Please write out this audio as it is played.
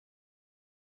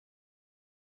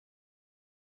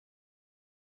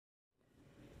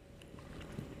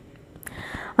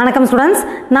வணக்கம் ஸ்டூடெண்ட்ஸ்,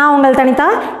 நான் உங்கள் தனிதா.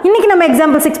 இன்னைக்கு நம்ம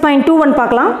எக்ஸாம்பிள் 6.21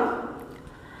 பார்க்கலாம்.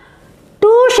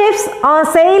 Two ships are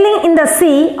sailing in the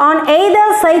sea on either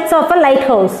sides of a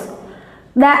lighthouse.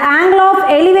 The angle of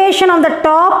elevation of the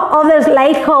top of the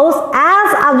lighthouse as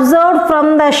observed from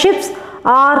the ships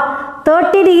are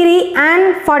 30 degree and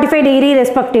 45 degree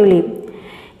respectively.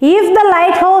 If the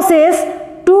lighthouse is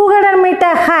 200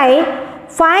 meter high,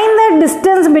 find the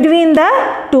distance between the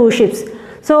two ships.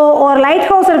 So ஒரு light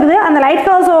house இருக்குது, அந்த light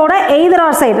ஹவுஸோட either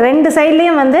R side ரெண்டு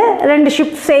சைட்லேயும் வந்து ரெண்டு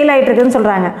ship sail ஆகிட்டு இருக்குதுன்னு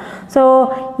சொல்கிறாங்க. ஸோ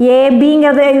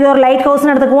ஏபிங்கிறது இது ஒரு லைட்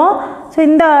ஹவுஸ்னு எடுத்துக்குவோம். ஸோ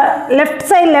இந்த லெஃப்ட்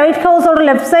சைடு லைட் ஹவுஸோட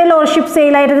லெஃப்ட் சைடில் ஒரு ஷிப்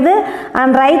செயில் ஆகிட்டு இருக்குது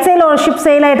அண்ட் ரைட் சைடில் ஒரு ஷிப்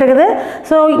செயில் ஆகிட்டு இருக்குது.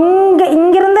 ஸோ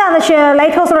இங்கேருந்து அந்த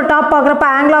லைட் ஹவுஸோட டாப் பார்க்குறப்ப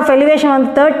ஆங்கிள் ஆஃப் எலிவேஷன்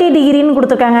வந்து 30 டிகிரின்னு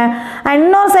கொடுத்துருக்காங்க. அண்ட்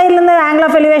இன்னொரு சைட்லேருந்து ஆங்கிள்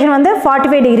ஆஃப் எலிவேஷன் வந்து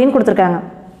 45 டிகிரின்னு கொடுத்துருக்காங்க.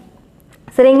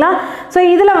 சரிங்களா? ஸோ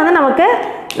இதில் வந்து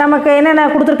நமக்கு என்னென்ன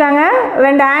கொடுத்துருக்காங்க,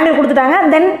 ரெண்டு ஆங்கிள் கொடுத்துட்டாங்க.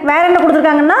 தென் வேறு என்ன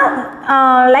கொடுத்துருக்காங்கன்னா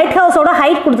லைட் ஹவுஸோட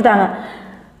ஹைட் கொடுத்துட்டாங்க.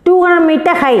 200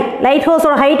 மீட்டர் ஹை. லைட்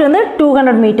ஹவுஸோட ஹைட் வந்து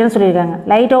 200 மீட்டர்னு சொல்லியிருக்காங்க.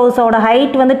 லைட் ஹவுஸோட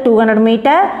ஹைட் வந்து 200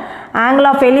 மீட்டர். ஆங்கிள்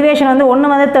ஆஃப் எலிவேஷன் வந்து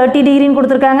ஒன்று வந்து 30 டிகிரின்னு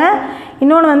கொடுத்துருக்காங்க,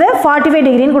 இன்னொன்று வந்து 45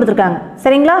 டிகிரின்னு கொடுத்துருக்காங்க.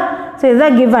 சரிங்களா? ஸோ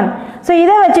இதுதான் கிவன். ஸோ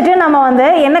இதை வச்சுட்டு நம்ம வந்து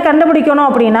என்ன கண்டுபிடிக்கணும்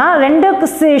அப்படின்னா ரெண்டு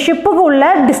ஷிப்புக்கு உள்ள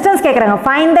டிஸ்டன்ஸ் கேட்குறாங்க.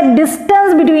 Find the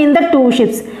distance between the two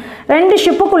ships. ரெண்டு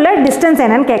ஷிப்புக்குள்ள டிஸ்டன்ஸ்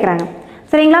என்னன்னு கேட்குறாங்க.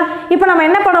 சரிங்களா? இப்போ நம்ம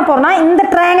என்ன பண்ண போகிறோம்னா இந்த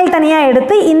ட்ரையாங்கிள் தனியாக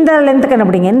எடுத்து இந்த லென்த்து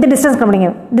கண்டுபிடிங்க, இந்த டிஸ்டன்ஸ் கண்டுபிடிங்க.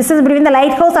 Distance between the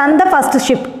light house and the first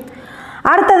ship.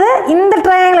 அடுத்தது இந்த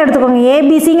ட்ரையாங்கிள் எடுத்துக்கோங்க,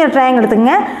 ஏபிசிங்கிற ட்ரையாங்கிள்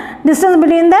எடுத்துங்க. Distance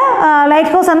between the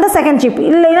light house and the second ship.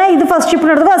 இல்லைன்னா இது ஃபர்ஸ்ட்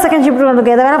ஷிப்னு எடுத்துக்கோ, செகண்ட் ஷிப்னு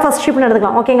எடுத்துக்கோ, எதை வேணால் ஃபர்ஸ்ட் ஷிப்னு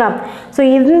எடுத்துக்கலாம். ஓகேங்களா? ஸோ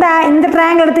இந்த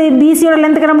ட்ரையாங்கிள் எடுத்து பிசியோட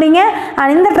லென்த்து கண்டுபிடிங்க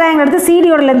அண்ட் இந்த ட்ரையாங்கிள் எடுத்து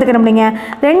சிடியோட லென்த்து கண்டுபிடிங்க.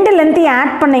 ரெண்டு லென்த்தையும்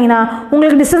ஆட் பண்ணிங்கன்னா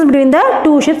உங்களுக்கு distance between the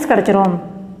two ships கிடச்சிரும்.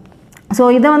 ஸோ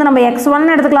இதை வந்து நம்ம x1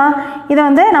 எடுத்துக்கலாம், இதை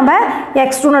வந்து நம்ம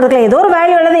x2 எடுத்துக்கலாம். ஏதோ ஒரு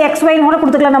வேல்யூ அல்லது xyன்னு கூட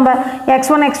கொடுத்துக்கலாம். நம்ம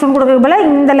x1 x2 கொடுக்கறது போல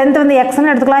இந்த லென்த் வந்து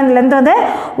xன்னு எடுத்துக்கலாம், இந்த லென்த் வந்து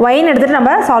yன்னு எடுத்துகிட்டு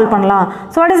நம்ம சால்வ் பண்ணலாம்.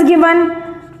 ஸோ வாட் இஸ்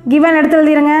கிவன் எடுத்து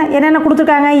எழுதிடுங்க. என்னென்ன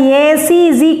கொடுத்துருக்காங்க, AC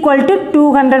is equal to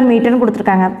 200 மீட்டர்னு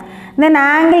கொடுத்துருக்காங்க. தென்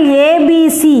angle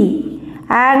ABC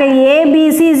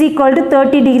is equal to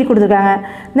 30 degree கொடுத்துருக்காங்க.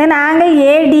 தென் angle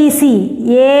ADC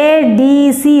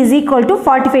is equal to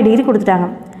 45 degree கொடுத்துட்டாங்க.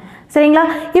 சரிங்களா?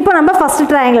 இப்போ நம்ம ஃபஸ்ட்டு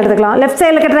ட்ரையாங்கிள் எடுத்துக்கலாம். லெஃப்ட்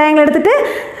சைடில் இருக்க ட்ரையாங்கிள் எடுத்துகிட்டு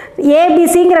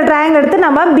ஏபிசிங்கிற ட்ரையாங்கிள் எடுத்து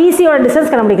நம்ம பிசியோட டிஸ்டன்ஸ்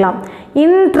கண்டுபிடிக்கலாம்.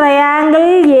 இன் ட்ரையாங்கிள்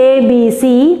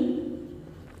ஏபிசி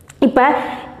இப்போ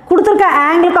கொடுத்துருக்க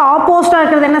ஆங்கிளுக்கு ஆப்போசிட்டாக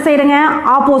இருக்கிறது என்ன சைடுங்க,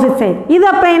 ஆப்போசிட் சைடு. இது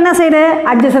அப்போ என்ன side,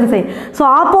 adjacent side. So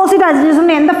opposite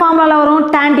adjacent எந்த ஃபார்முலாவில் வரும்,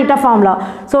 tan θ ஃபார்முலா.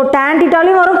 ஸோ tan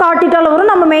θலையும் வரும் cot θலையும்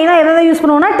வரும். நம்ம மெயினாக எதை யூஸ்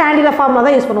பண்ணுவோம்னா tan θ ஃபார்முலா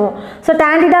தான் யூஸ் பண்ணுவோம். So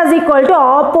tan θ is equal to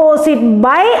opposite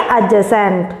by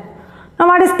adjacent. Now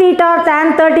what is theta, tan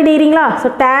 30 டிகிரிங்களா? So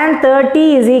tan 30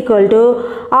 is equal to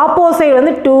opposite side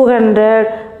வந்து 200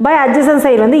 by adjacent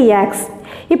side வந்து x.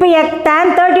 இப்போ tan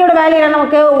 30யோட வேல்யூ என்ன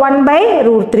நமக்கு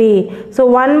 1/√3. So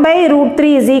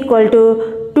 1/√3 is equal to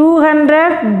 200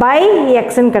 by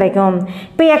xன்னு கிடைக்கும்.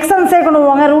 இப்போ x அந்த side கொண்டு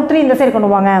போவாங்க, √3 இந்த சைடு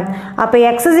கொண்டு போவாங்க. அப்போ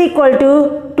x is equal to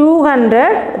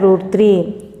 200√3.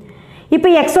 இப்போ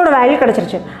எக்ஸோட வேல்யூ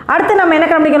கிடச்சிருச்சு. அடுத்து நம்ம என்ன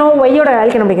கண்டுபிடிக்கணும், ஒய்யோட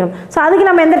வேல்யூ கண்டுபிடிக்கணும். ஸோ அதுக்கு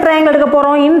நம்ம எந்த ட்ரையாங்கிள் எடுக்க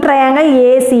போகிறோம், இன் ட்ரையாங்கிள்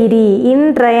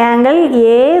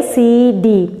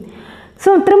ஏசிடி. ஸோ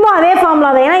திரும்ப அதே ஃபார்முலா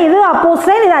தான், ஏன்னா இது அப்போசிட்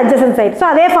சைடு, இது அட்ஜசன்ட் சைடு. ஸோ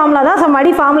அதே ஃபார்முலா தான். ஸோ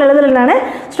மறுபடியும் ஃபார்முலா எழுதல, நான்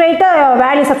ஸ்ட்ரைட்டாக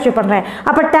வேல்யூ சப்ஸ்டியூட் பண்ணுறேன்.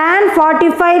 அப்போ tan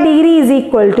 45 degree is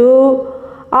equal to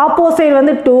opposite side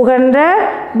வந்து 200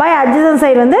 பை அட்ஜசன்ட்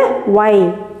சைடு வந்து ஒய்.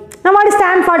 நம்ம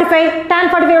tan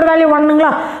 45 ஓட வேல்யூ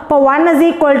 1ங்களா? அப்போ 1 is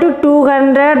equal to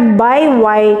 200 by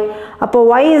y. அப்போ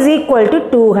y is equal to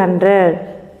 200.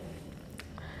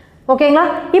 ஓகேங்களா?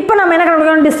 இப்போ நம்ம என்ன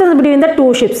கண்டுபிடிக்கணும், distance between the two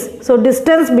ships. So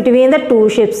distance between the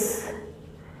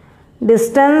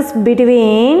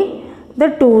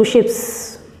two ships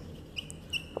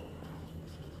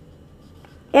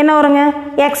என்ன வருங்க,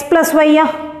 x plus y-யா?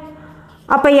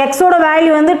 அப்போ எக்ஸோட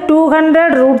வேல்யூ வந்து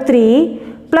 200√3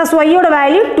 ப்ளஸ் ஒய்யோட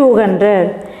வேல்யூ 200.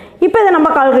 இப்போ இதை நம்ம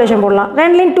கால்குலேஷன் போடலாம்.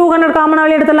 ரெண்டுலேயும் 200 காமன்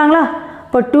வேல்யூ எடுத்துடலாங்களா?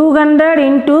 இப்போ 200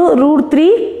 into √3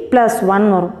 + 1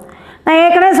 வரும். நான்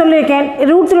ஏற்கனவே சொல்லியிருக்கேன்,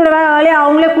 √3யோட வேல்யூ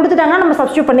அவங்களே கொடுத்துட்டாங்க, நம்ம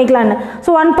சப்ஸ்டியூட் பண்ணிக்கலான்னு. ஸோ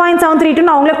 1.732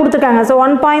 அவங்களே கொடுத்துருக்காங்க. ஸோ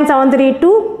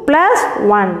 1.732 +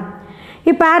 1.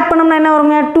 இப்போ ஆட் பண்ணோம்னா என்ன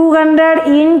வருங்க, 200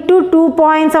 into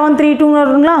 2.732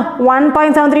 வருங்களா?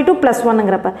 1.732 +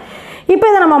 1ங்கிறப்ப இப்போ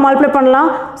இதை நம்ம மல்டிப்ளை பண்ணலாம்.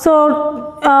 ஸோ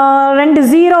 2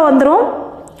 0 வந்துடும்.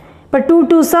 இப்போ 2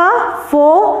 2s are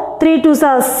 4, 3 2s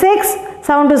are 6,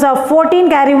 7 2s are 14,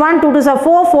 carry 1, 2 2s are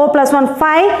 4, 4 + 1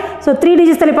 5. So 3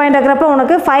 digits தள்ளி பாயிண்ட் ஆகிறப்ப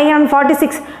உனக்கு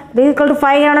 546 equal to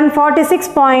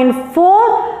 546.4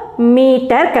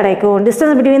 மீட்டர் கிடைக்கும்.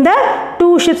 Distance between the two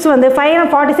ships வந்து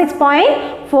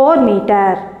 546.4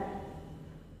 மீட்டர்.